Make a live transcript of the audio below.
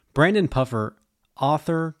Brandon Puffer,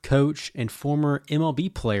 author, coach, and former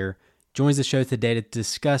MLB player, joins the show today to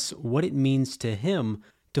discuss what it means to him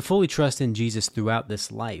to fully trust in Jesus throughout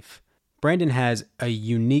this life. Brandon has a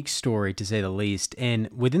unique story, to say the least, and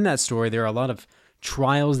within that story, there are a lot of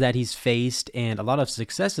trials that he's faced and a lot of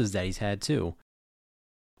successes that he's had too.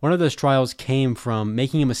 One of those trials came from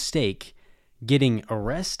making a mistake, getting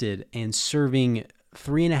arrested, and serving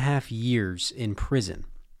 3.5 years in prison.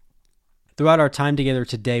 Throughout our time together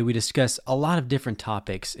today, we discuss a lot of different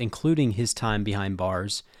topics, including his time behind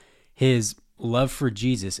bars, his love for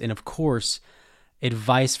Jesus, and of course,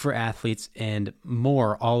 advice for athletes and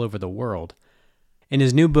more all over the world. In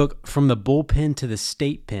his new book, From the Bullpen to the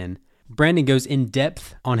State Pen, Brandon goes in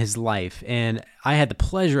depth on his life, and I had the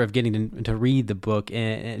pleasure of getting to read the book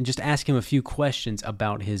and just ask him a few questions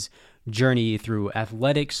about his journey through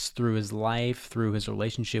athletics, through his life, through his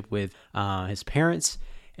relationship with his parents,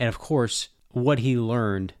 and of course, what he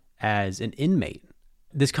learned as an inmate.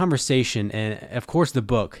 This conversation, and of course the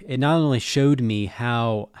book, it not only showed me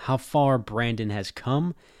how far Brandon has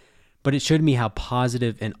come, but it showed me how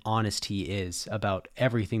positive and honest he is about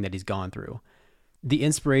everything that he's gone through. The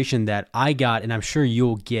inspiration that I got, and I'm sure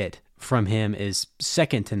you'll get from him, is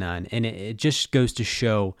second to none, and it just goes to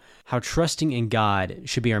show how trusting in God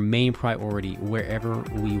should be our main priority wherever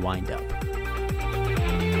we wind up.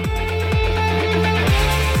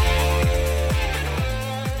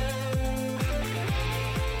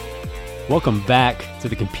 Welcome back to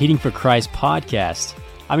the Competing for Christ podcast.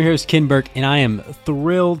 I'm your host, Ken Burke, and I am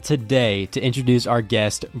thrilled today to introduce our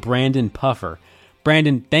guest, Brandon Puffer.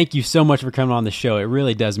 Brandon, thank you so much for coming on the show. It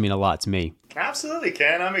really does mean a lot to me. Absolutely,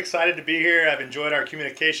 Ken. I'm excited to be here. I've enjoyed our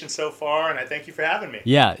communication so far, and I thank you for having me.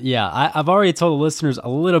 Yeah. I've already told the listeners a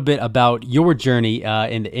little bit about your journey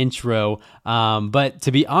in the intro, but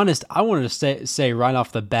to be honest, I wanted to say right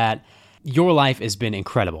off the bat, your life has been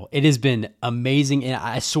incredible. It has been amazing, and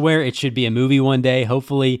I swear it should be a movie one day.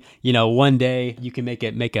 Hopefully, one day you can make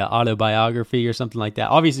an autobiography or something like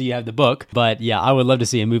that. Obviously, you have the book, but yeah, I would love to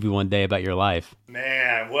see a movie one day about your life.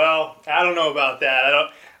 Man, well, I don't know about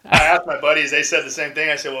that. I asked my buddies, they said the same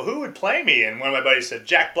thing. I said, well, who would play me? And one of my buddies said,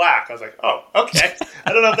 Jack Black. I was like, oh, okay.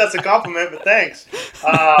 I don't know if that's a compliment, but thanks.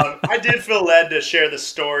 I did feel led to share the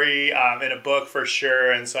story in a book for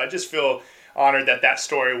sure, and so I just feel honored that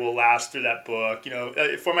story will last through that book,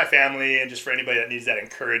 for my family and just for anybody that needs that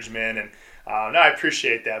encouragement. And no, I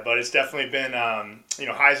appreciate that, but it's definitely been,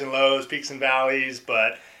 highs and lows, peaks and valleys.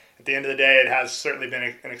 But at the end of the day, it has certainly been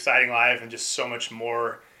an exciting life and just so much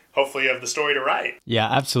more, hopefully, of the story to write.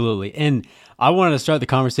 Yeah, absolutely. And I wanted to start the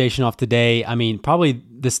conversation off today. I mean, probably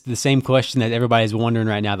the same question that everybody's wondering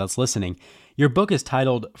right now that's listening. Your book is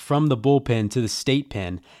titled From the Bullpen to the State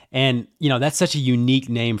Pen, and that's such a unique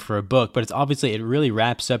name for a book, but it really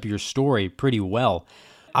wraps up your story pretty well.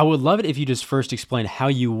 I would love it if you just first explain how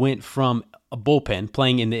you went from a bullpen,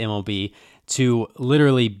 playing in the MLB, to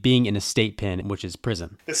literally being in a state pen, which is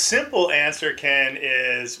prison. The simple answer, Ken,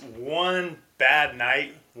 is one bad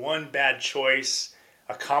night, one bad choice,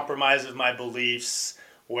 a compromise of my beliefs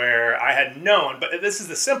where I had known, but this is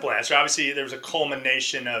the simple answer. Obviously, there was a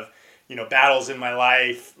culmination of battles in my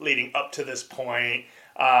life leading up to this point.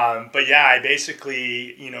 But yeah, I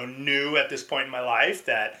basically, knew at this point in my life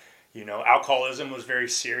that, alcoholism was very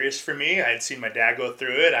serious for me. I had seen my dad go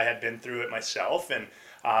through it. I had been through it myself. And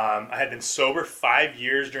I had been sober 5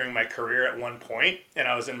 years during my career at one point. And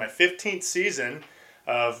I was in my 15th season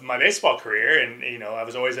of my baseball career. And, I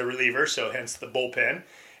was always a reliever, so hence the bullpen.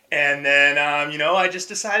 And then, I just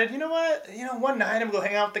decided, one night I'm going to go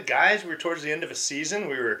hang out with the guys. We were towards the end of a season.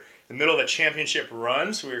 We were in the middle of a championship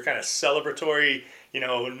run, so we were kind of celebratory,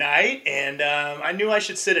 night. And I knew I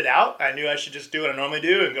should sit it out. I knew I should just do what I normally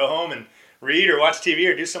do and go home and read or watch TV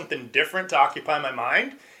or do something different to occupy my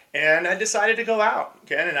mind. And I decided to go out,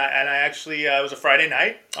 Ken. And I actually, it was a Friday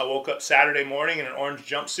night. I woke up Saturday morning in an orange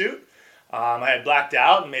jumpsuit. I had blacked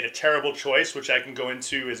out and made a terrible choice, which I can go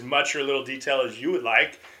into as much or little detail as you would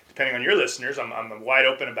like, depending on your listeners. I'm wide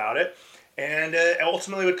open about it. And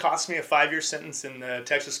ultimately would cost me a 5-year sentence in the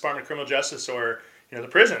Texas Department of Criminal Justice, or, the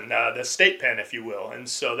prison, the state pen, if you will. And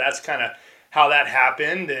so that's kind of how that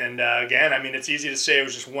happened. And again, I mean, it's easy to say it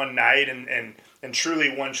was just one night, and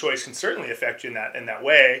truly one choice can certainly affect you in that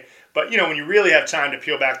way. But, when you really have time to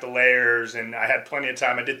peel back the layers, and I had plenty of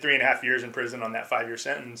time, I did 3.5 years in prison on that 5-year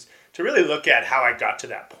sentence, to really look at how I got to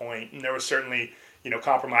that point. And there was certainly,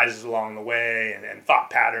 compromises along the way, and thought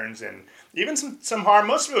patterns, and even some harm.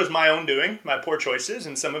 Most of it was my own doing, my poor choices,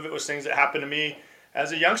 and some of it was things that happened to me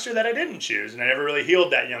as a youngster that I didn't choose, and I never really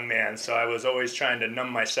healed that young man, so I was always trying to numb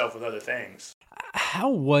myself with other things. How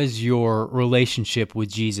was your relationship with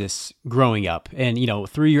Jesus growing up and,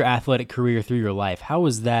 through your athletic career, through your life? How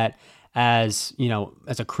was that as,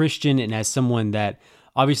 as a Christian and as someone that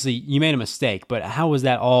obviously you made a mistake, but how was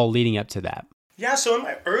that all leading up to that? Yeah, so in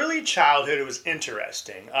my early childhood, it was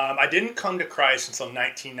interesting. I didn't come to Christ until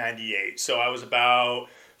 1998. So I was about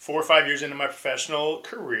 4 or 5 years into my professional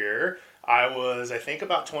career. I was, I think,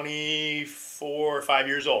 about 24 or 5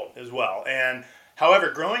 years old as well. And however,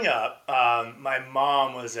 growing up, my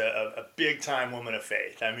mom was a big time woman of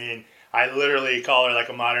faith. I mean, I literally call her like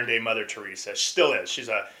a modern day Mother Teresa. She still is. She's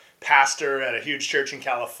a pastor at a huge church in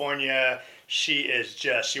California. She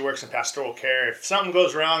works in pastoral care. If something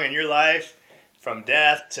goes wrong in your life, from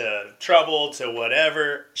death to trouble to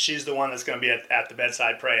whatever, she's the one that's going to be at the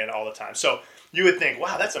bedside praying all the time. So you would think,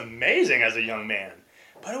 wow, that's amazing as a young man.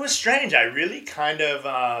 But it was strange. I really kind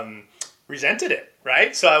of resented it,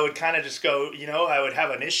 right? So I would kind of just go, I would have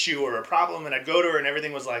an issue or a problem, and I'd go to her, and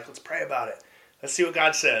everything was like, let's pray about it. Let's see what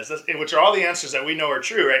God says. Which are all the answers that we know are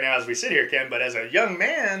true right now as we sit here, Ken. But as a young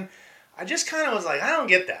man, I just kind of was like, I don't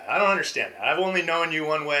get that. I don't understand that. I've only known you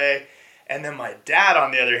one way. And then my dad,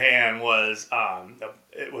 on the other hand, was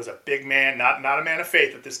a big man, not a man of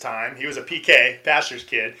faith at this time. He was a PK, pastor's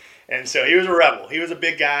kid, and so he was a rebel. He was a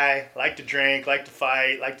big guy, liked to drink, liked to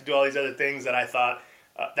fight, liked to do all these other things that I thought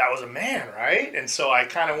that was a man, right? And so I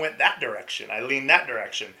kind of went that direction. I leaned that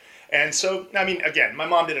direction. And so, I mean, again, my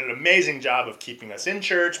mom did an amazing job of keeping us in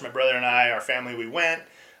church. My brother and I, our family, we went.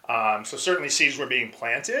 So certainly seeds were being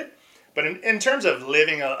planted. But in terms of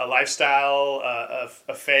living a lifestyle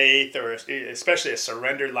of faith, or especially a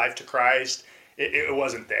surrendered life to Christ, it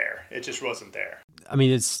wasn't there. It just wasn't there. I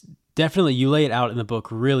mean, it's definitely, you lay it out in the book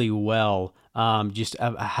really well, just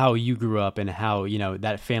how you grew up and how,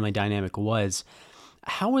 that family dynamic was.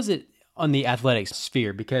 How was it on the athletic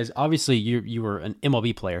sphere? Because obviously you were an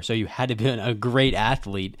MLB player, so you had to be a great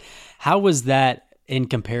athlete. How was that in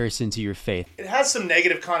comparison to your faith? It has some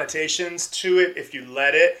negative connotations to it if you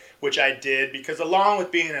let it, which I did, because along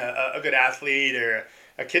with being a good athlete or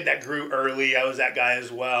a kid that grew early, I was that guy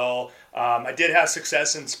as well. I did have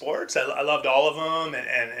success in sports. I loved all of them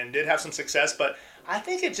and did have some success, but I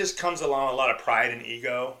think it just comes along a lot of pride and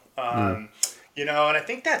ego. And I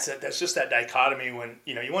think that's just that dichotomy when,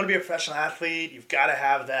 you want to be a professional athlete, you've got to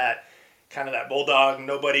have that kind of that bulldog,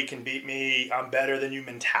 nobody can beat me, I'm better than you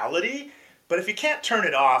mentality. But if you can't turn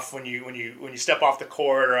it off when you step off the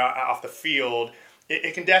court or off the field,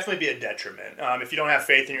 it can definitely be a detriment. If you don't have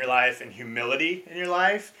faith in your life and humility in your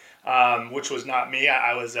life, which was not me.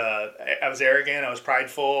 I was arrogant. I was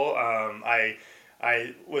prideful.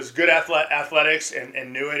 I was good at athletics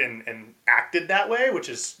and knew it and acted that way, which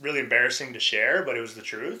is really embarrassing to share, but it was the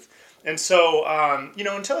truth. And so,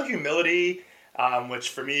 until humility, which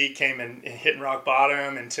for me came and hit rock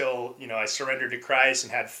bottom until, I surrendered to Christ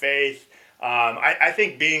and had faith, I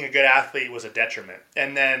think being a good athlete was a detriment.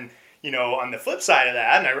 And then, on the flip side of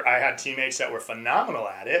that, and I had teammates that were phenomenal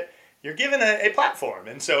at it, you're given a platform.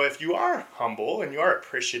 And so if you are humble and you are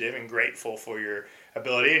appreciative and grateful for your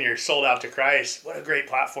ability and you're sold out to Christ, what a great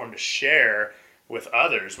platform to share with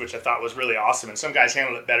others, which I thought was really awesome. And some guys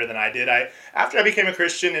handled it better than I did. After I became a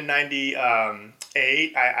Christian in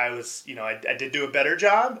 98, I was, I did do a better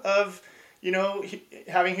job of,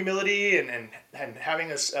 having humility and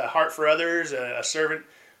having a heart for others, a servant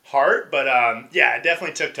heart. But it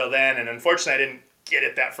definitely took till then. And unfortunately, I didn't get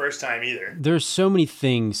it that first time either. There's so many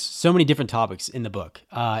things, so many different topics in the book.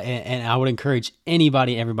 And I would encourage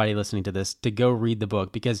everybody listening to this to go read the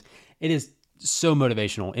book because it is so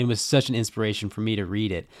motivational. It was such an inspiration for me to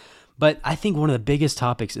read it. But I think one of the biggest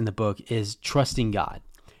topics in the book is trusting God.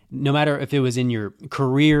 No matter if it was in your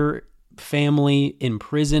career, family, in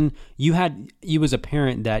prison, you as a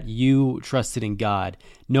parent that you trusted in God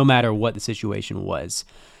no matter what the situation was.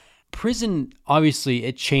 Prison, obviously,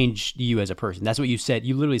 it changed you as a person. That's what you said.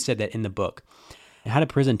 You literally said that in the book. How did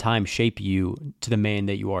prison time shape you to the man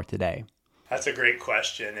that you are today? That's a great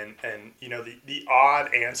question. And the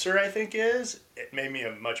odd answer, I think, is it made me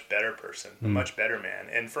a much better person, a much better man.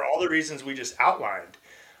 And for all the reasons we just outlined,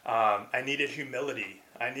 I needed humility.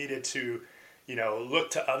 I needed to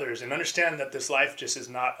look to others and understand that this life just is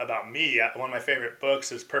not about me. One of my favorite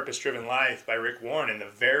books is Purpose Driven Life by Rick Warren. And the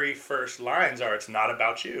very first lines are, it's not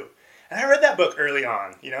about you. And I read that book early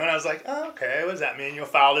on, and I was like, oh, okay, what does that mean?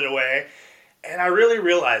 Filed it away. And I really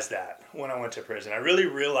realized that when I went to prison. I really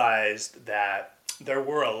realized that there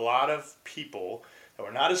were a lot of people that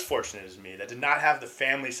were not as fortunate as me, that did not have the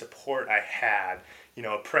family support I had.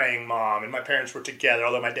 a praying mom, and my parents were together.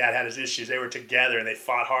 Although my dad had his issues, they were together and they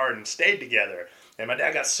fought hard and stayed together. And my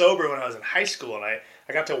dad got sober when I was in high school, and I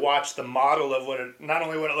got to watch the model of not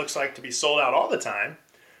only what it looks like to be sold out all the time,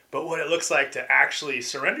 but what it looks like to actually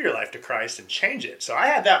surrender your life to Christ and change it. So I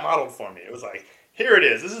had that modeled for me. It was like, here it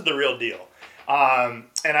is. This is the real deal. And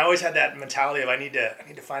I always had that mentality of I need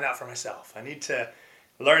to find out for myself. I need to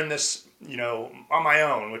learn this, on my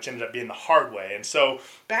own, which ended up being the hard way. And so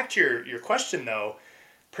back to your question though,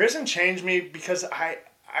 prison changed me because I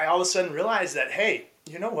all of a sudden realized that, hey,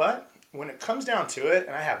 you know what? When it comes down to it,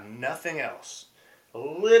 and I have nothing else,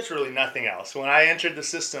 literally nothing else. When I entered the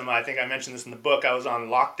system, I think I mentioned this in the book, I was on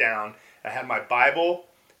lockdown. I had my Bible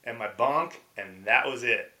and my bunk, and that was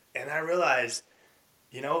it. And I realized,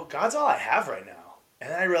 God's all I have right now. And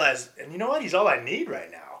then I realized, and you know what? He's all I need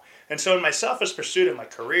right now. And so in my selfish pursuit of my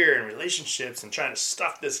career and relationships and trying to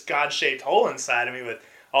stuff this God-shaped hole inside of me with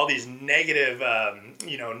all these negative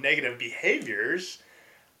behaviors,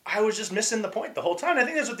 I was just missing the point the whole time. I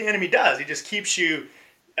think that's what the enemy does. He just keeps you,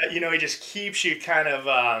 kind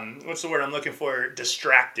of, what's the word I'm looking for?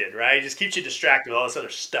 Distracted, right? He just keeps you distracted with all this other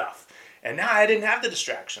stuff. And now I didn't have the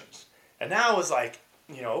distractions. And now I was like,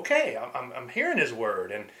 okay, I'm hearing his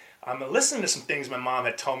word. And I'm listening to some things my mom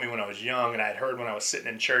had told me when I was young and I had heard when I was sitting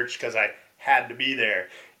in church because I had to be there.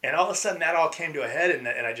 And all of a sudden that all came to a head and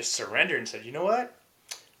I just surrendered and said, you know what?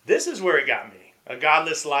 This is where it got me. A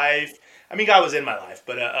godless life. I mean, God was in my life,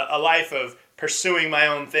 but a life of pursuing my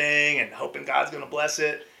own thing and hoping God's going to bless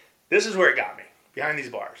it. This is where it got me, behind these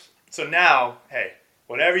bars. So now, hey,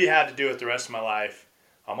 whatever you had to do with the rest of my life,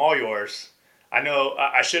 I'm all yours. I know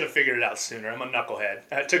I should have figured it out sooner. I'm a knucklehead.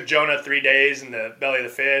 It took Jonah 3 days in the belly of the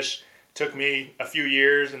fish. It took me a few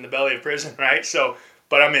years in the belly of prison, right? So,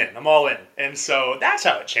 but I'm in. I'm all in. And so that's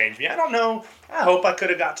how it changed me. I don't know. I hope I could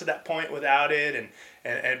have got to that point without it.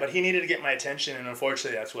 But he needed to get my attention, and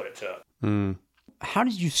unfortunately, that's what it took. How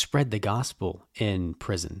did you spread the gospel in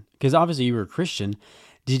prison? Because obviously you were a Christian.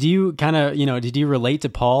 Did you did you relate to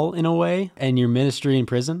Paul in a way and your ministry in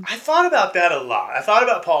prison? I thought about that a lot. I thought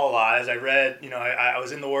about Paul a lot as I read, I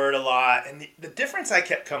was in the Word a lot. And the difference I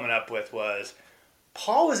kept coming up with was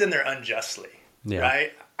Paul was in there unjustly,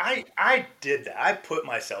 right? I did that. I put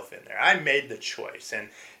myself in there. I made the choice. And,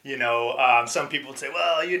 some people would say,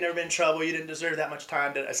 well, you've never been in trouble. You didn't deserve that much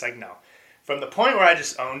time. It's like, no. From the point where I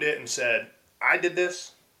just owned it and said, I did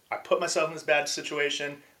this. I put myself in this bad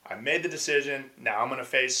situation. I made the decision. Now I'm going to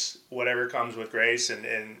face whatever comes with grace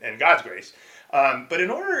and God's grace. But in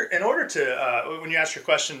order to, when you ask your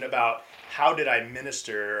question about how did I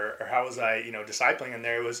minister or how was I, discipling in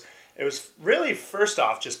there, it was really first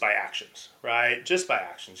off just by actions, right? Just by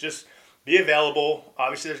actions. Just be available.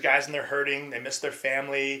 Obviously, there's guys in there hurting. They miss their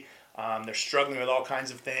family. They're struggling with all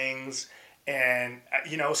kinds of things. And,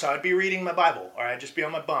 so I'd be reading my Bible, or I'd just be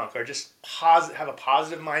on my bunk, or just have a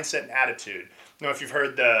positive mindset and attitude. If you've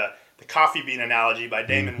heard the coffee bean analogy by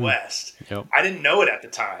Damon West. Yep. I didn't know it at the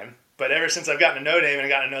time, but ever since I've gotten to know Damon and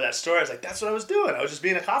gotten to know that story, I was like, that's what I was doing. I was just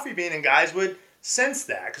being a coffee bean, and guys would sense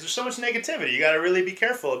that because there's so much negativity. You got to really be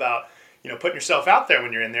careful about, putting yourself out there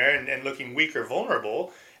when you're in there and looking weak or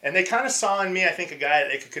vulnerable. And they kind of saw in me, I think, a guy that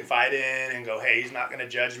they could confide in and go, hey, he's not going to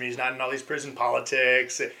judge me. He's not in all these prison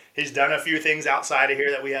politics. He's done a few things outside of here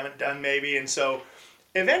that we haven't done maybe. And so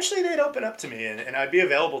eventually they'd open up to me and I'd be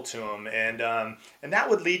available to them. And that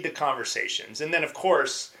would lead to conversations. And then, of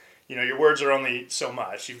course, your words are only so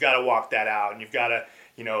much. You've got to walk that out, and you've got to,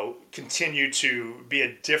 continue to be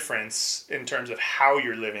a difference in terms of how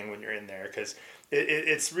you're living when you're in there, because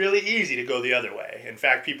it's really easy to go the other way. In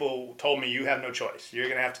fact, people told me you have no choice. You're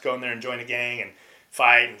going to have to go in there and join a gang and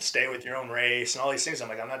fight and stay with your own race and all these things. I'm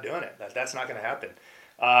like, I'm not doing it. That's not going to happen.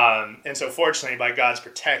 And so fortunately, by God's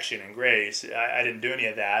protection and grace, I didn't do any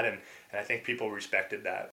of that. And I think people respected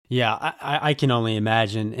that. Yeah, I can only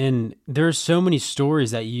imagine. And there's so many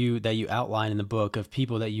stories that you outline in the book of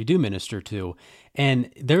people that you do minister to.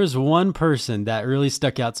 And there's one person that really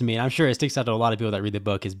stuck out to me, and I'm sure it sticks out to a lot of people that read the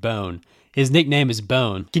book, is Bone. His nickname is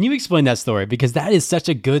Bone. Can you explain that story? Because that is such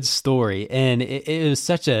a good story, and it is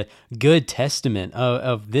such a good testament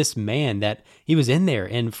of this man that he was in there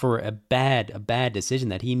and for a bad decision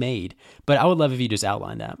that he made. But I would love if you just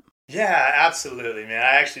outline that. Yeah, absolutely, man.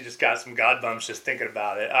 I actually just got some God bumps just thinking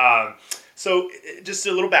about it. So just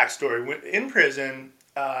a little backstory. In prison,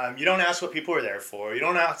 you don't ask what people are there for. You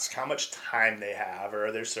don't ask how much time they have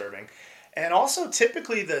or they're serving. And also,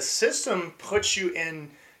 typically, the system puts you in,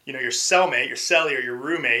 your cellmate, your cellie, or your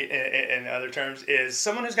roommate, in other terms, is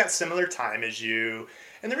someone who's got similar time as you.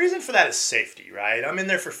 And the reason for that is safety, right? I'm in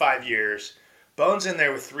there for 5 years. Bone's in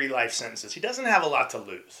there with 3 life sentences. He doesn't have a lot to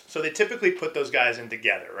lose. So they typically put those guys in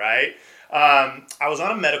together, right? I was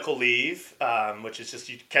on a medical leave, which is just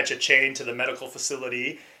you catch a chain to the medical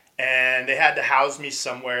facility, and they had to house me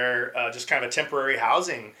somewhere, just kind of a temporary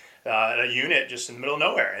housing at a unit just in the middle of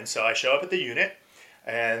nowhere. And so I show up at the unit,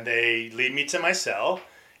 and they lead me to my cell.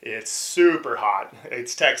 It's super hot.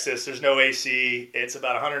 It's Texas. There's no AC. It's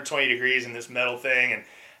about 120 degrees in this metal thing,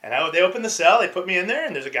 and they open the cell. They put me in there,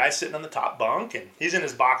 and there's a guy sitting on the top bunk, and he's in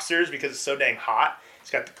his boxers because it's so dang hot. He's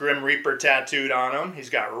got the Grim Reaper tattooed on him. He's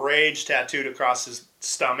got Rage tattooed across his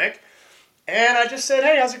stomach. And I just said,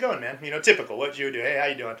 "Hey, how's it going, man?" Typical. What you do? "Hey, how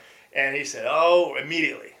you doing?" And he said, "Oh,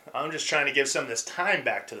 immediately. I'm just trying to give some of this time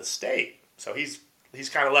back to the state." So he's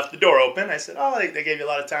kind of left the door open. I said, "Oh, they gave you a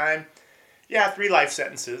lot of time." "Yeah, 3 life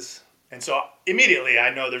sentences." And so immediately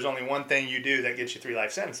I know there's only one thing you do that gets you 3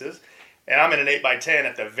 life sentences. And I'm in an 8x10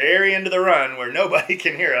 at the very end of the run where nobody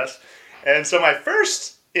can hear us. And so my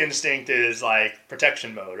first instinct is like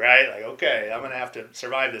protection mode, right? Like, okay, I'm going to have to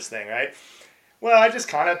survive this thing, right? Well, I just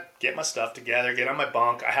kind of get my stuff together, get on my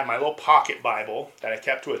bunk. I have my little pocket Bible that I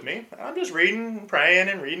kept with me. I'm just reading and praying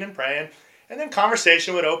and reading and praying. And then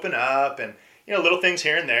conversation would open up and, little things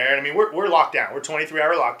here and there. I mean, we're locked down. We're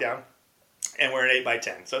 23-hour lockdown. And we're an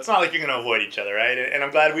 8x10. So it's not like you're going to avoid each other, right? And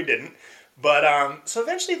I'm glad we didn't. But so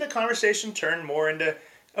eventually the conversation turned more into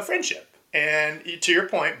a friendship. And to your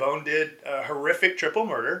point, Bone did a horrific triple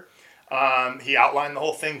murder. He outlined the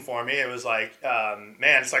whole thing for me. It was like,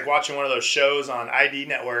 man, it's like watching one of those shows on ID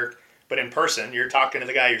Network, but in person. You're talking to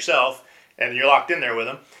the guy yourself, and you're locked in there with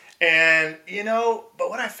him. And, but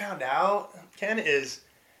what I found out, Ken, is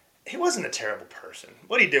he wasn't a terrible person.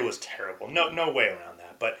 What he did was terrible. No way around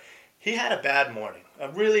that. But he had a bad morning, a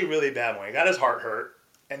really, really bad morning. He got his heart hurt,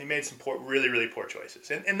 and he made some really, really poor choices.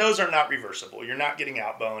 And those are not reversible. You're not getting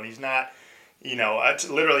out, Bone. He's not...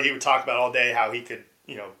 literally he would talk about all day how he could,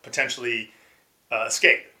 potentially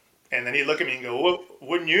escape. And then he'd look at me and go, "Well,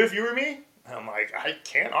 wouldn't you if you were me?" And I'm like, I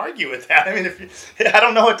can't argue with that. I mean, I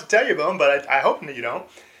don't know what to tell you, Bone, but I hope you don't.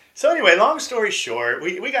 So anyway, long story short,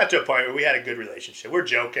 we got to a point where we had a good relationship. We're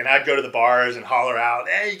joking. I'd go to the bars and holler out,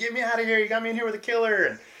 "Hey, get me out of here. You got me in here with a killer."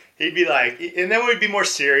 And he'd be like, and then we'd be more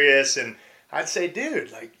serious. And I'd say,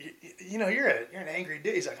 "Dude, like, you're an angry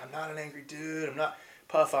dude." He's like, "I'm not an angry dude. I'm not."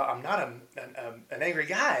 "Puff, I'm not an angry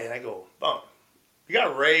guy." And I go, "Bone, you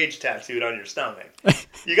got Rage tattooed on your stomach.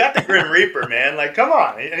 You got the Grim Reaper, man. Like, come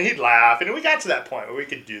on." And he'd laugh. And we got to that point where we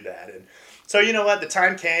could do that. And so, you know what? The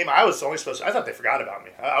time came. I thought they forgot about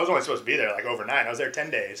me. I was only supposed to be there like overnight. I was there 10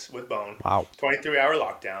 days with Bone. Wow. 23-hour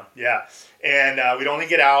lockdown. Yeah. And we'd only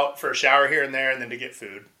get out for a shower here and there and then to get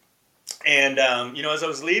food. And, as I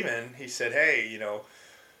was leaving, he said, "Hey,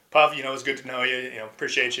 Puff, it was good to know you,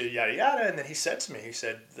 appreciate you, yada, yada." And then he said to me, he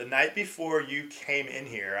said, "The night before you came in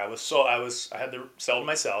here, I had the cell to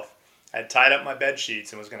myself. I had tied up my bed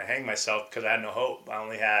sheets and was going to hang myself because I had no hope. I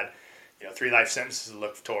only had, 3 life sentences to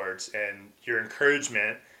look towards. And your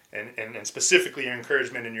encouragement, and specifically your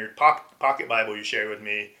encouragement in your pocket Bible you shared with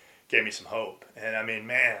me, gave me some hope." And I mean,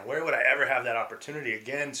 man, where would I ever have that opportunity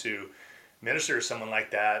again to minister to someone like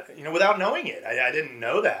that, without knowing it? I didn't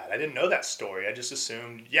know that. I didn't know that story. I just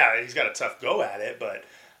assumed, yeah, he's got a tough go at it, but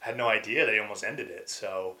I had no idea that he almost ended it.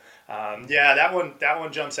 So, that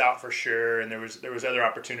one jumps out for sure. And there was other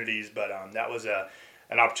opportunities, but that was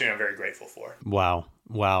an opportunity I'm very grateful for. Wow.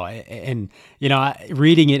 And,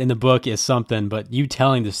 reading it in the book is something, but you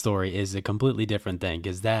telling the story is a completely different thing.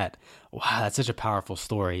 Because that's such a powerful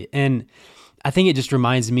story. And I think it just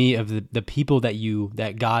reminds me of the people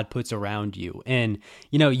that God puts around you. And,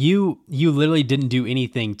 you literally didn't do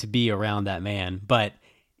anything to be around that man, but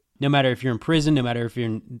no matter if you're in prison, no matter if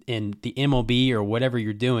you're in the MLB or whatever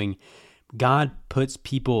you're doing, God puts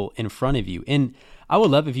people in front of you. And I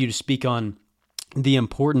would love if you to speak on the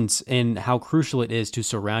importance and how crucial it is to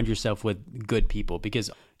surround yourself with good people,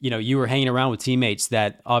 because, you were hanging around with teammates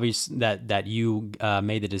that you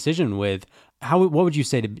made the decision with. What would you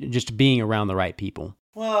say to just being around the right people?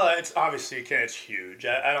 Well, it's obviously, Ken, it's huge.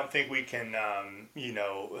 I don't think we can,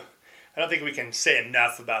 I don't think we can say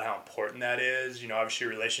enough about how important that is. Obviously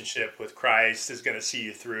your relationship with Christ is going to see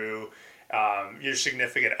you through. Your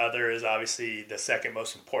significant other is obviously the second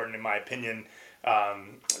most important, in my opinion,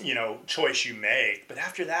 choice you make. But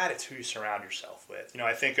after that, it's who you surround yourself with.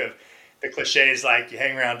 I think of the cliches like you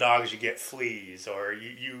hang around dogs, you get fleas, or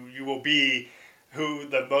you will be who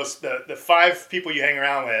the 5 people you hang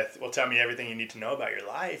around with will tell me everything you need to know about your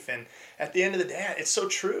life. And at the end of the day, it's so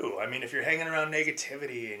true. I mean, if you're hanging around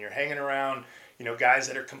negativity and you're hanging around, guys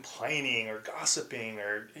that are complaining or gossiping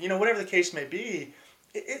or, whatever the case may be,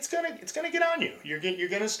 it's gonna get on you. You're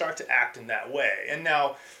gonna start to act in that way. And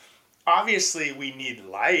now, obviously, we need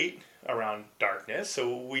light. around darkness.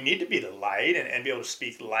 So we need to be the light and be able to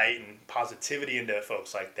speak light and positivity into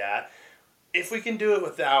folks like that. If we can do it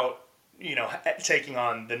without, taking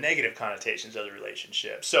on the negative connotations of the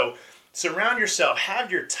relationship. So surround yourself,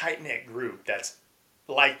 have your tight knit group that's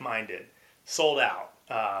like-minded, sold out,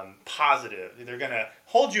 positive. They're going to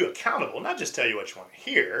hold you accountable, not just tell you what you want to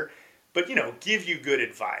hear, but, give you good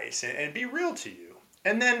advice and be real to you.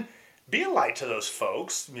 And then be a light to those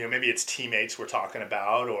folks. Maybe it's teammates we're talking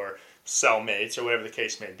about, or cellmates, or whatever the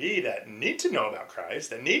case may be, that need to know about Christ,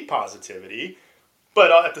 that need positivity.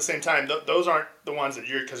 But at the same time, those aren't the ones that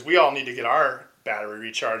because we all need to get our battery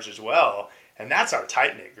recharged as well. And that's our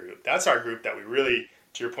tight-knit group. That's our group that we really,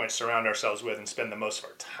 to your point, surround ourselves with and spend the most of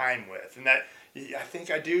our time with. And that,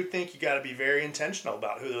 I do think you got to be very intentional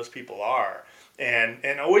about who those people are,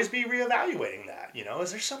 and always be reevaluating that.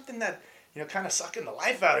 Is there something that, kind of sucking the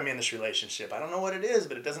life out of me in this relationship? I don't know what it is,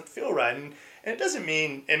 but it doesn't feel right. And it doesn't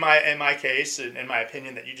mean, in my case, in my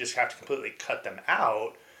opinion, that you just have to completely cut them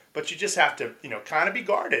out. But you just have to, kind of be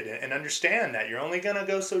guarded and understand that you're only going to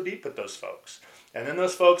go so deep with those folks. And then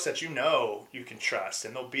those folks that you can trust,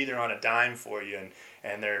 and they'll be there on a dime for you,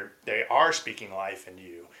 and they are speaking life into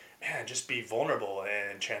you. Man, just be vulnerable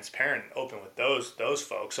and transparent and open with those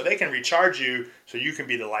folks so they can recharge you, so you can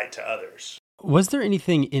be the light to others. Was there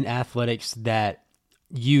anything in athletics that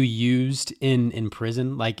you used in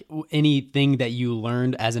prison? Like anything that you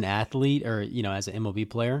learned as an athlete or, as an MLB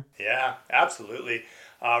player? Yeah, absolutely.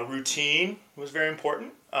 Routine was very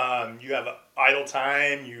important. You have idle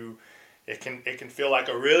time. It can feel like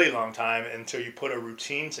a really long time until you put a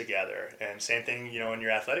routine together. And same thing, in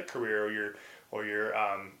your athletic career or your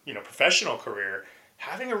professional career,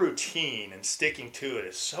 having a routine and sticking to it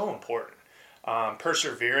is so important.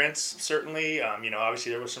 Perseverance, certainly.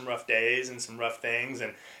 Obviously there were some rough days and some rough things,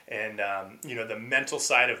 and the mental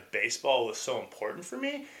side of baseball was so important for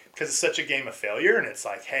me because it's such a game of failure, and it's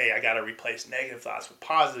like, hey, I got to replace negative thoughts with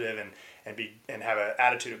positive, and have an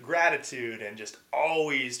attitude of gratitude, and just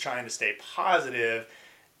always trying to stay positive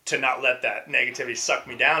to not let that negativity suck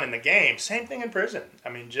me down in the game. Same thing in prison.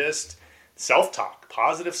 Just self-talk,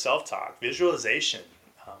 positive self-talk, visualization,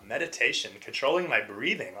 meditation, controlling my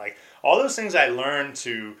breathing, like all those things I learned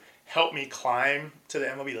to help me climb to the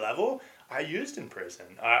MLB level, I used in prison.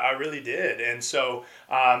 I really did. And so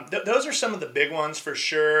those are some of the big ones for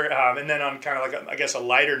sure. And then on kind of like, a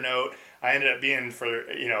lighter note, I ended up being, for,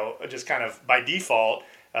 just kind of by default,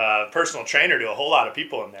 personal trainer to a whole lot of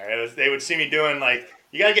people in there. They would see me doing, like,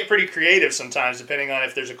 you got to get pretty creative sometimes depending on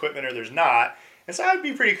if there's equipment or there's not. And so I would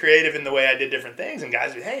be pretty creative in the way I did different things. And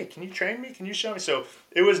guys would, hey, can you train me? Can you show me? So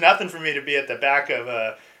it was nothing for me to be at the back of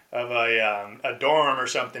a dorm or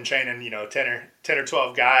something training, 10 or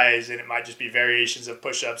 12 guys, and it might just be variations of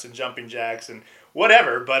push-ups and jumping jacks and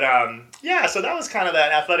whatever. But so that was kind of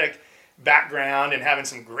that athletic background, and having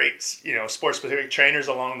some great, sports-specific trainers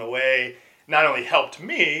along the way not only helped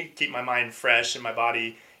me keep my mind fresh and my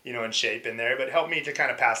body, in shape in there, but helped me to kind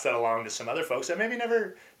of pass that along to some other folks that maybe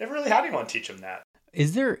never really had anyone teach them that.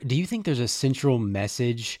 Do you think there's a central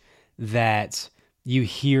message that you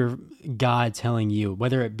hear God telling you,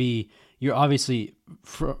 whether it be you're obviously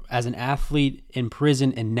as an athlete in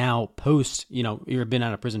prison and now post, you've been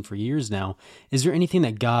out of prison for years now. Is there anything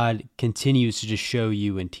that God continues to just show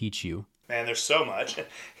you and teach you? Man, there's so much.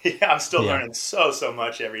 I'm still learning so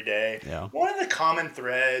much every day. Yeah. One of the common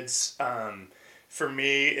threads for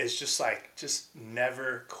me is just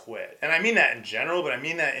never quit. And I mean that in general, but I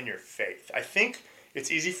mean that in your faith. I think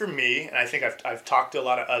it's easy for me, and I think I've talked to a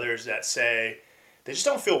lot of others that say they just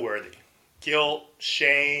don't feel worthy. Guilt,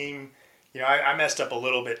 shame. I messed up a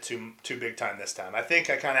little bit too big time this time. I think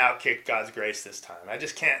I kind of outkicked God's grace this time. I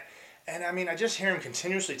just can't. And I just hear him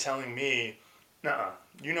continuously telling me, nuh-uh,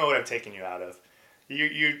 you know what I've taken you out of.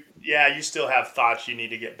 You still have thoughts you need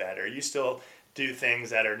to get better. You still do things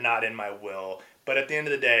that are not in my will. But at the end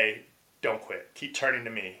of the day, don't quit. Keep turning to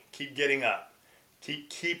me. Keep getting up.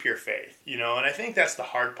 Keep your faith, And I think that's the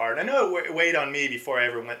hard part. I know it weighed on me before I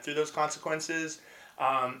ever went through those consequences.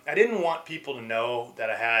 I didn't want people to know that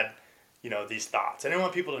I had, these thoughts. I didn't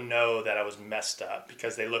want people to know that I was messed up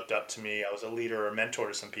because they looked up to me. I was a leader or a mentor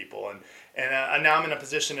to some people. And now I'm in a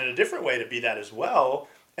position in a different way to be that as well.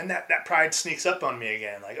 And that pride sneaks up on me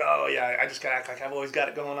again. Like, oh, yeah, I just got to act like I've always got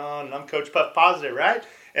it going on. And I'm Coach Puff positive, right?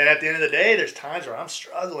 And at the end of the day, there's times where I'm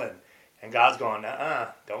struggling. And God's going,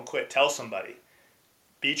 don't quit. Tell somebody.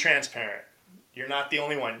 Be transparent. You're not the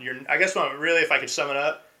only one. I guess if I could sum it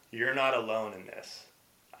up, you're not alone in this.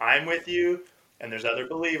 I'm with you, and there's other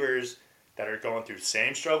believers that are going through the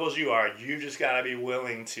same struggles you are. You just got to be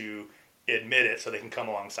willing to admit it so they can come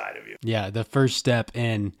alongside of you. Yeah, the first step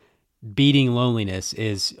in beating loneliness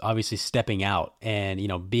is obviously stepping out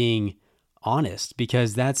and, being honest,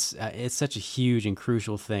 because it's such a huge and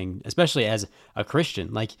crucial thing, especially as a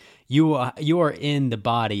Christian. Like you are in the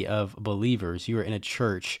body of believers. You are in a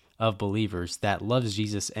church of believers that loves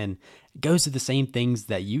Jesus and goes to the same things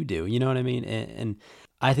that you do. You know what I mean? And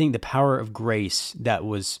I think the power of grace that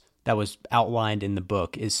was outlined in the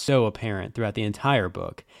book is so apparent throughout the entire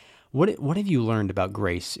book. What have you learned about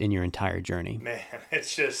grace in your entire journey? Man,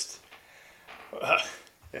 it's just. Uh,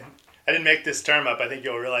 I didn't make this term up. I think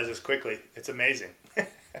you'll realize this quickly. It's amazing.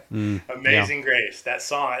 Yeah. Amazing Grace. That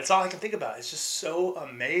song. That's all I can think about. It's just so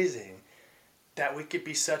amazing that we could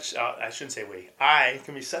be such. I shouldn't say we. I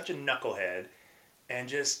can be such a knucklehead and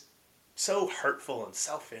just so hurtful and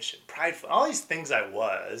selfish and prideful. All these things I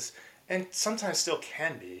was, and sometimes still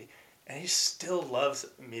can be. And he still loves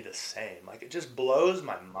me the same. Like, it just blows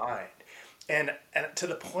my mind. And to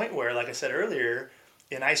the point where, like I said earlier,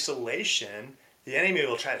 in isolation, the enemy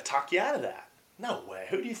will try to talk you out of that. No way.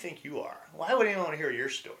 Who do you think you are? Why would anyone want to hear your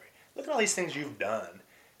story? Look at all these things you've done.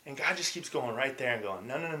 And God just keeps going right there and going,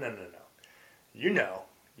 no, no, no, no, no, no.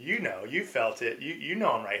 You felt it. You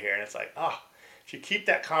know I'm right here. And it's like, if you keep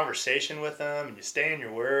that conversation with them and you stay in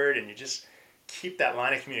your word and you just keep that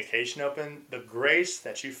line of communication open, the grace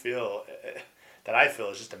that you feel, that I feel,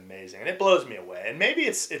 is just amazing. And it blows me away. And maybe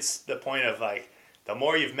it's the point of, like, the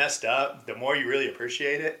more you've messed up, the more you really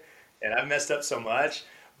appreciate it. And I've messed up so much,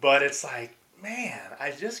 but it's like, man,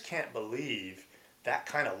 I just can't believe that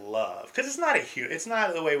kind of love. Because it's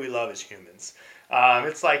not the way we love as humans.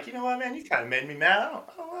 It's like, you know what, man, you kind of made me mad.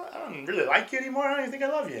 I don't really like you anymore. I don't even think I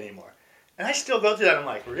love you anymore. And I still go through that. I'm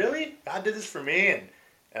like, really? God did this for me? And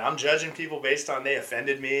I'm judging people based on they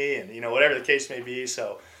offended me and, whatever the case may be.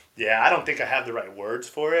 So, yeah, I don't think I have the right words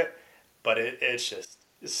for it, but it's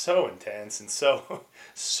so intense and so,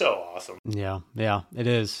 so awesome. Yeah, it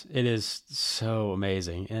is. It is so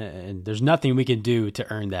amazing. And there's nothing we can do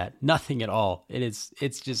to earn that. Nothing at all. It's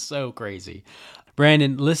just so crazy.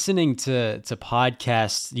 Brandon, listening to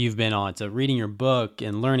podcasts you've been on, to reading your book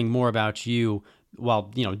and learning more about you while,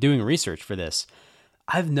 doing research for this,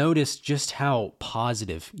 I've noticed just how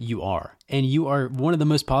positive you are, and you are one of the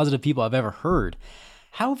most positive people I've ever heard.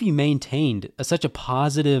 How have you maintained such a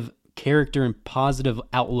positive character and positive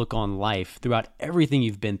outlook on life throughout everything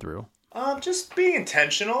you've been through? Just being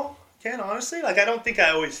intentional, Ken, honestly. Like, I don't think I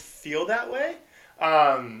always feel that way,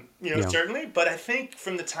 Yeah. certainly, but I think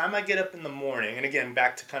from the time I get up in the morning, and again,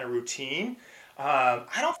 back to kind of routine,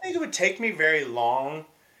 I don't think it would take me very long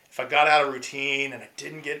if I got out of routine and I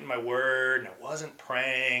didn't get in my word and I wasn't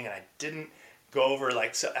praying and I didn't go over,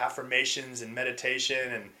 like, affirmations and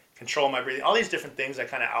meditation and control my breathing, all these different things I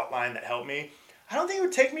kind of outlined that help me. I don't think it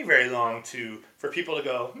would take me very long for people to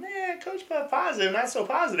go, man, Coach Bud positive, not so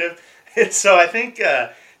positive. And so I think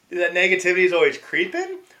that negativity is always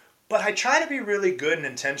creeping, but I try to be really good and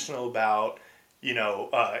intentional about,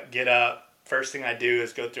 get up. First thing I do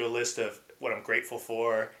is go through a list of what I'm grateful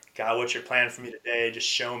for. God, what's your plan for me today? Just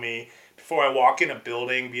show me. Before I walk in a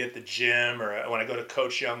building, be at the gym or when I go to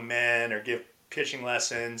coach young men or give pitching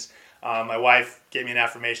lessons, my wife gave me an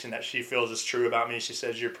affirmation that she feels is true about me. She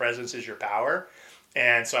says, your presence is your power.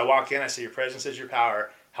 And so I walk in, I say, your presence is your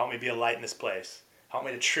power. Help me be a light in this place. Help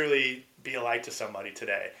me to truly be a light to somebody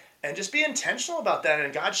today. And just be intentional about that.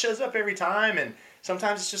 And God shows up every time. And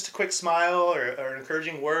sometimes it's just a quick smile or an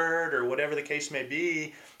encouraging word or whatever the case may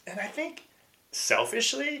be. And I think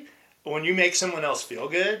selfishly, when you make someone else feel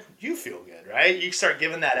good, you feel good, right? You start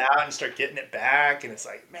giving that out and start getting it back. And it's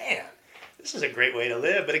like, man, this is a great way to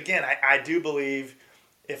live. But again, I do believe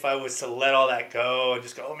if I was to let all that go and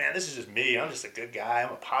just go, oh man, this is just me. I'm just a good guy.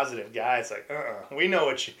 I'm a positive guy. It's like, we know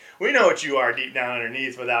what you are deep down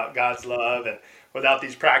underneath without God's love and without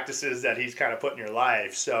these practices that He's kind of put in your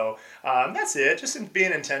life. So that's it. Just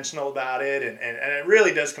being intentional about it, and it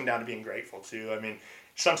really does come down to being grateful too. I mean,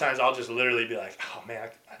 sometimes I'll just literally be like, oh man,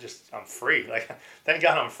 I'm free. Like, thank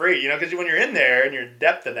God I'm free. Because when you're in there and you're in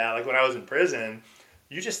depth of that, like when I was in prison,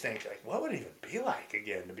 you just think, like, what would it even be like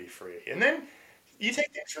again to be free? And then you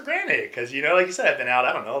take things for granted because, like you said, I've been out,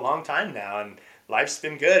 I don't know, a long time now, and life's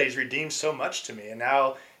been good. He's redeemed so much to me. And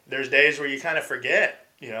now there's days where you kind of forget,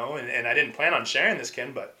 and I didn't plan on sharing this,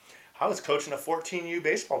 Ken, but I was coaching a 14U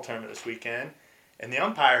baseball tournament this weekend, and the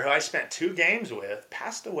umpire who I spent 2 games with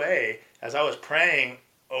passed away as I was praying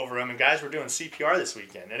over him, and guys were doing CPR this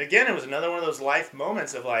weekend. And again, it was another one of those life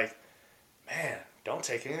moments of like, man, don't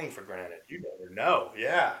take anything for granted. You never know.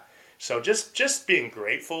 Yeah. So just being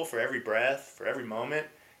grateful for every breath, for every moment,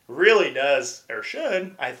 really does, or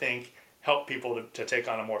should, I think, help people to take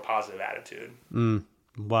on a more positive attitude.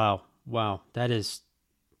 Wow. That is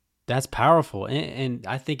That's powerful. And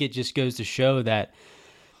I think it just goes to show that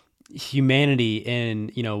humanity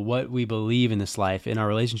and, what we believe in this life and our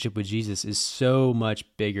relationship with Jesus is so much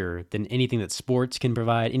bigger than anything that sports can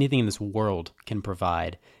provide, anything in this world can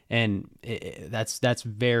provide. And that's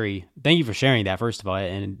very, thank you for sharing that, first of all,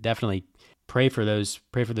 and definitely pray for those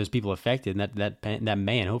people affected. And that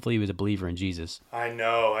man, hopefully he was a believer in Jesus. I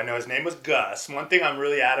know. His name was Gus. One thing I'm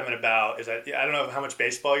really adamant about is that I don't know how much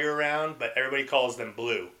baseball you're around, but everybody calls them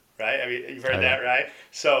Blue, right? I mean, you've heard that, right?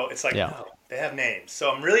 So it's like, no, they have names.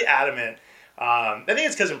 So I'm really adamant. I think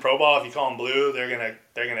it's because in pro ball, if you call them Blue, they're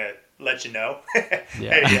gonna let you know. Hey,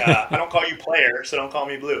 I don't call you player, so don't call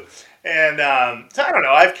me Blue. And so I don't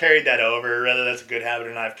know. I've carried that over, whether that's a good habit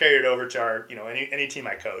or not. I've carried it over to our, any team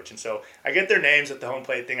I coach. And so I get their names at the home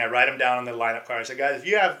plate thing. I write them down on the lineup card. I say, guys, if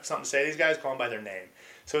you have something to say, these guys call them by their name.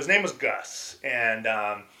 So his name was Gus. And,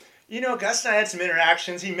 Gus and I had some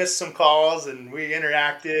interactions. He missed some calls, and we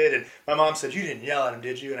interacted. And my mom said, you didn't yell at him,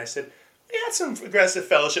 did you? And I said, we had some aggressive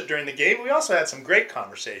fellowship during the game. But we also had some great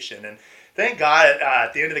conversation. And thank God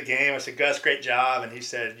at the end of the game, I said, Gus, great job. And he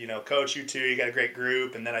said, Coach, you too, you got a great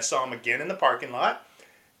group. And then I saw him again in the parking lot,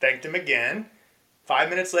 thanked him again. 5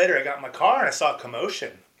 minutes later, I got in my car and I saw a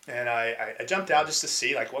commotion. And I jumped out just to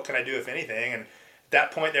see, what can I do, if anything? And at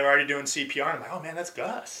that point, they were already doing CPR. And I'm like, oh, man, that's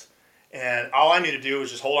Gus. And all I need to do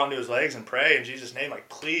was just hold on to his legs and pray in Jesus' name,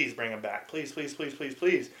 please bring him back. Please, please, please, please,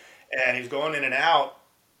 please. And he was going in and out.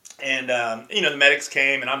 And, the medics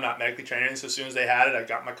came, and I'm not medically trained. So as soon as they had it, I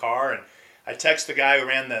got in my car and I texted the guy who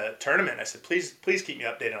ran the tournament. I said, please keep me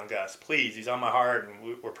updated on Gus. Please, he's on my heart,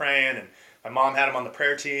 and we're praying. And my mom had him on the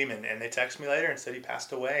prayer team, and they texted me later and said he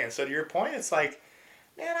passed away. And so to your point, it's like,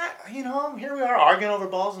 man, here we are arguing over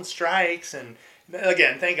balls and strikes. And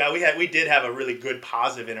again, thank God we did have a really good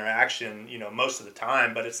positive interaction, most of the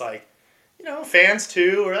time. But it's like, fans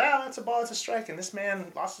too, or that's a ball, it's a strike. And this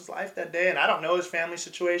man lost his life that day, and I don't know his family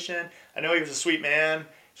situation. I know he was a sweet man.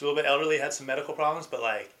 He's a little bit elderly, had some medical problems, but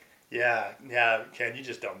yeah, Ken, you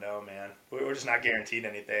just don't know, man. We're just not guaranteed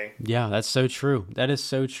anything. Yeah, that's so true. That is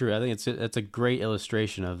so true. I think it's a great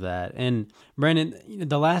illustration of that. And Brandon,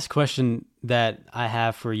 the last question that I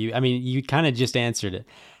have for you, you kind of just answered it.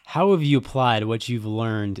 How have you applied what you've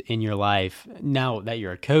learned in your life? Now that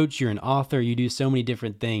you're a coach, you're an author, you do so many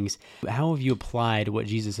different things. How have you applied what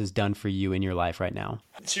Jesus has done for you in your life right now?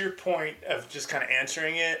 To your point of just kind of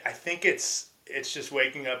answering it, I think it's just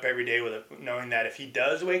waking up every day with knowing that if he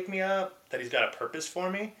does wake me up, that he's got a purpose for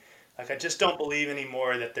me. I just don't believe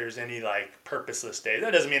anymore that there's any purposeless days.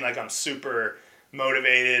 That doesn't mean I'm super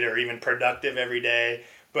motivated or even productive every day,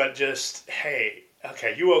 but just, hey,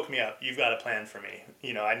 okay, you woke me up. You've got a plan for me.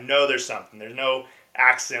 I know there's something. There's no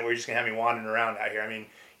accident where you're just gonna have me wandering around out here.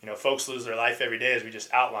 Folks lose their life every day, as we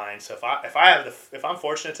just outlined. So if I'm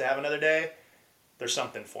fortunate to have another day, there's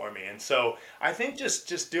something for me. And so I think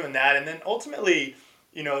just doing that, and then ultimately,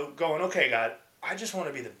 going, okay, God, I just want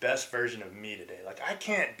to be the best version of me today. I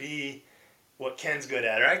can't be what Ken's good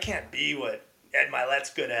at, or I can't be what Ed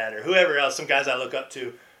Milet's good at, or whoever else, some guys I look up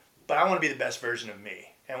to, but I want to be the best version of me.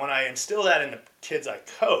 And when I instill that in the kids I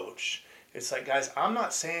coach, it's like, guys, I'm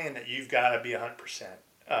not saying that you've got to be 100%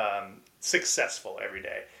 successful every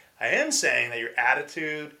day. I am saying that your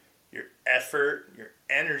attitude, your effort, your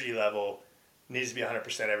energy level needs to be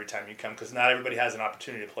 100% every time you come, because not everybody has an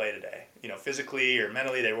opportunity to play today. Physically or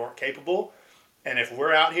mentally, they weren't capable. And if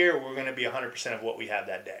we're out here, we're going to be 100% of what we have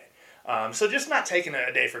that day. So just not taking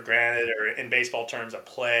a day for granted, or in baseball terms, a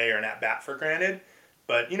play or an at-bat for granted.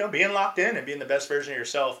 But, being locked in and being the best version of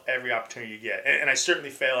yourself every opportunity you get. And I certainly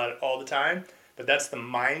fail at it all the time, but that's the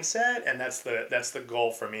mindset, and that's the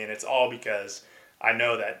goal for me. And it's all because I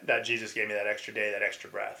know that Jesus gave me that extra day, that extra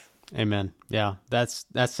breath. Amen. Yeah, that's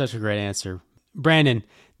such a great answer. Brandon,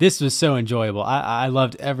 this was so enjoyable. I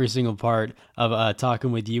loved every single part of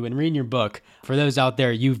talking with you and reading your book. For those out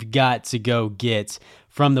there, you've got to go get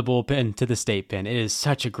From the Bullpen to the State Pen. It is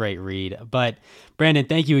such a great read. But Brandon,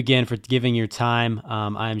 thank you again for giving your time.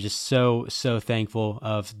 I'm just so thankful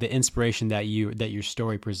of the inspiration that your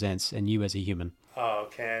story presents, and you as a human. Oh,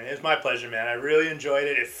 Ken, it was my pleasure, man. I really enjoyed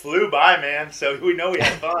it. It flew by, man. So we know we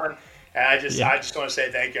had fun. And I just want to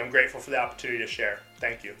say thank you. I'm grateful for the opportunity to share.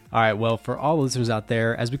 Thank you. All right. Well, for all the listeners out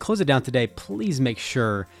there, as we close it down today, please make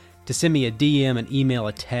sure to send me a DM, an email,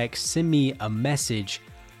 a text. Send me a message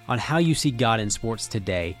on how you see God in sports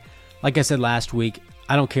today. Like I said last week,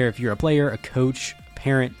 I don't care if you're a player, a coach, a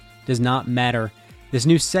parent, does not matter. This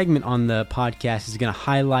new segment on the podcast is going to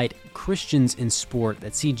highlight Christians in sport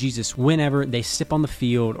that see Jesus whenever they step on the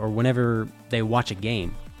field or whenever they watch a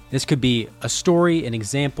game. This could be a story, an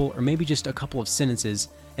example, or maybe just a couple of sentences,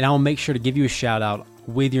 and I will make sure to give you a shout out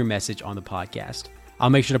with your message on the podcast. I'll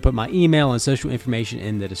make sure to put my email and social information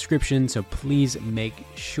in the description, so please make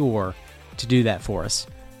sure to do that for us.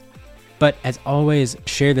 But as always,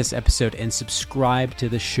 share this episode and subscribe to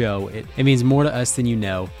the show. It means more to us than you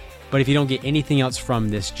know. But if you don't get anything else from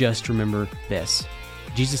this, just remember this.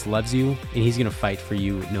 Jesus loves you, and he's going to fight for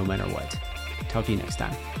you no matter what. Talk to you next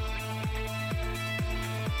time.